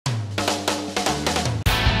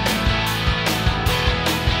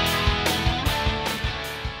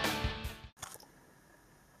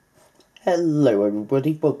Hello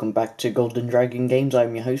everybody, welcome back to Golden Dragon Games.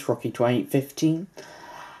 I'm your host, Rocky2815,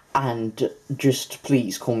 and just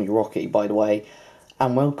please call me Rocky, by the way,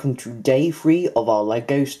 and welcome to day 3 of our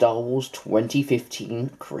LEGO Star Wars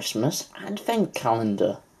 2015 Christmas Advent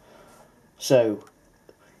Calendar. So,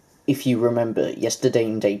 if you remember, yesterday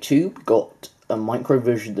in day 2, we got a micro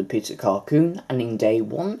version of the Pizza Carcoon, and in day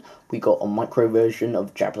 1, we got a micro version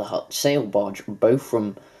of Jabba the Hutt Sail Barge, both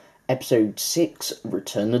from Episode 6,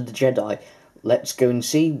 Return of the Jedi. Let's go and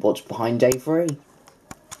see what's behind day 3.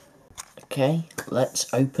 Okay,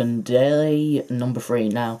 let's open day number 3.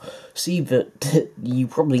 Now, see that you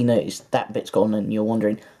probably noticed that bit's gone and you're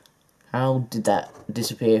wondering, how did that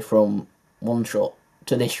disappear from one shot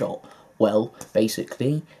to this shot? Well,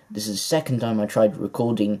 basically, this is the second time I tried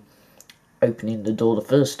recording opening the door. The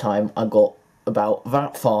first time I got about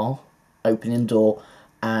that far, opening the door,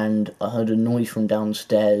 and I heard a noise from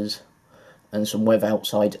downstairs and some web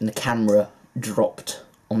outside, and the camera dropped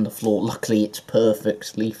on the floor. Luckily, it's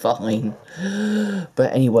perfectly fine.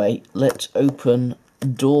 But anyway, let's open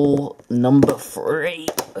door number 3.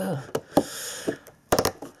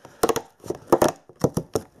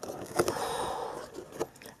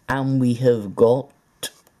 And we have got...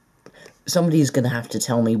 Somebody's going to have to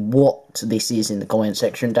tell me what this is in the comment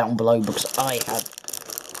section down below, because I have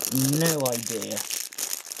no idea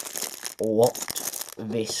what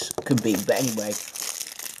this could be. But anyway,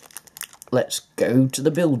 let's go to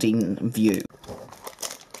the building view.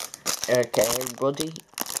 Okay, everybody,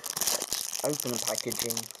 let's open the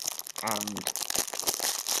packaging and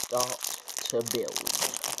start to build.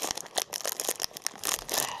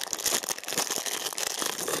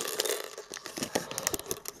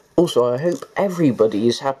 Also, I hope everybody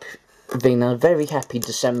is having a very happy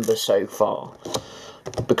December so far,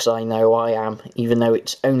 because I know I am, even though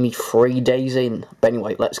it's only 3 days in. But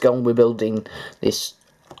anyway, let's go on with building this.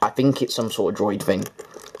 I think it's some sort of droid thing.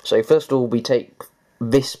 So first of all, we take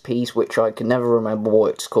this piece, which I can never remember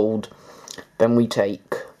what it's called. Then we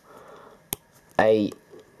take a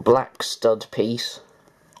black stud piece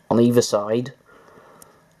on either side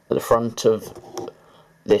at the front of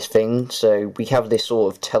this thing. So we have this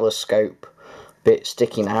sort of telescope bit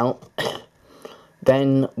sticking out.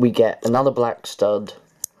 Then we get another black stud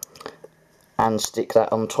and stick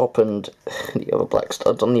that on top, and the other black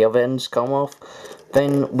stud on the other ends come off.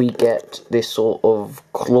 Then we get this sort of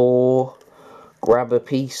claw grabber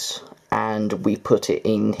piece, and we put it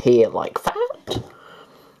in here like that.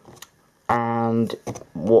 And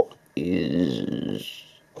what is...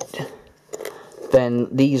 Then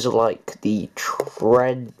these are like the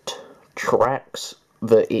tread tracks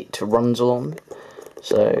that it runs along.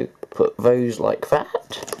 So put those like that.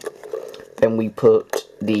 Then we put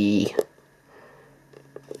the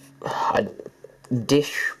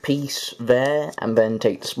dish piece there, and then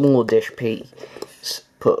take the smaller dish piece,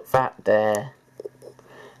 put that there,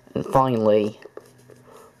 and finally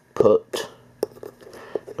put,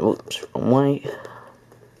 oops, wrong way,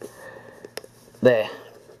 there.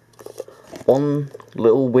 One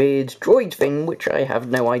little weird droid thing, which I have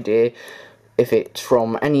no idea if it's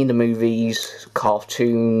from any of the movies,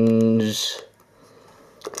 cartoons,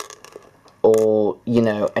 or, you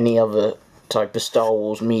know, any other type of Star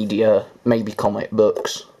Wars media, maybe comic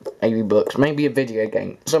books, maybe a video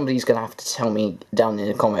game. Somebody's gonna have to tell me down in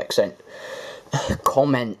the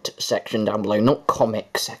comment section down below, not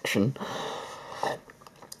comic section.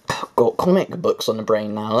 Got comic books on the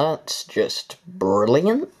brain now, that's just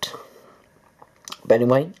brilliant. But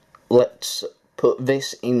anyway, let's put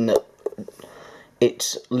this in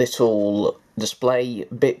its little display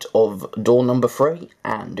bit of door number 3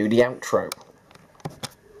 and do the outro.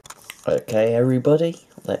 Okay, everybody,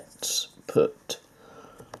 let's put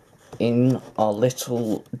in our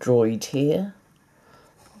little droid here.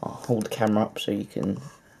 I'll hold the camera up so you can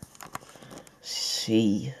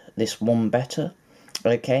see this one better.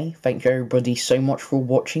 Okay, thank you everybody so much for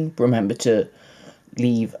watching. Remember to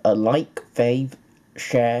leave a like, fave,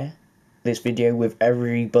 share this video with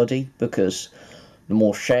everybody, because the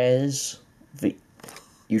more shares that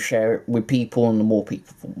you share it with people and the more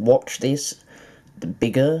people watch this, the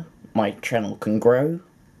bigger my channel can grow.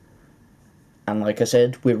 And like I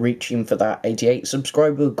said, we're reaching for that 88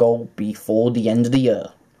 subscriber goal before the end of the year.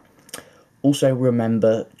 Also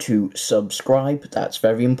remember to subscribe, that's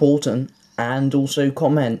very important, and also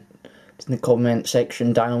comment in the comment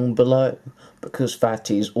section down below, because that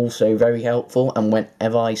is also very helpful, and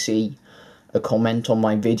whenever I see a comment on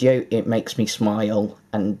my video, it makes me smile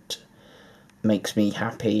and makes me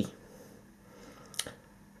happy.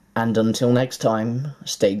 And until next time,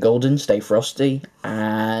 stay golden, stay frosty,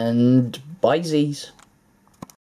 and bye-sies.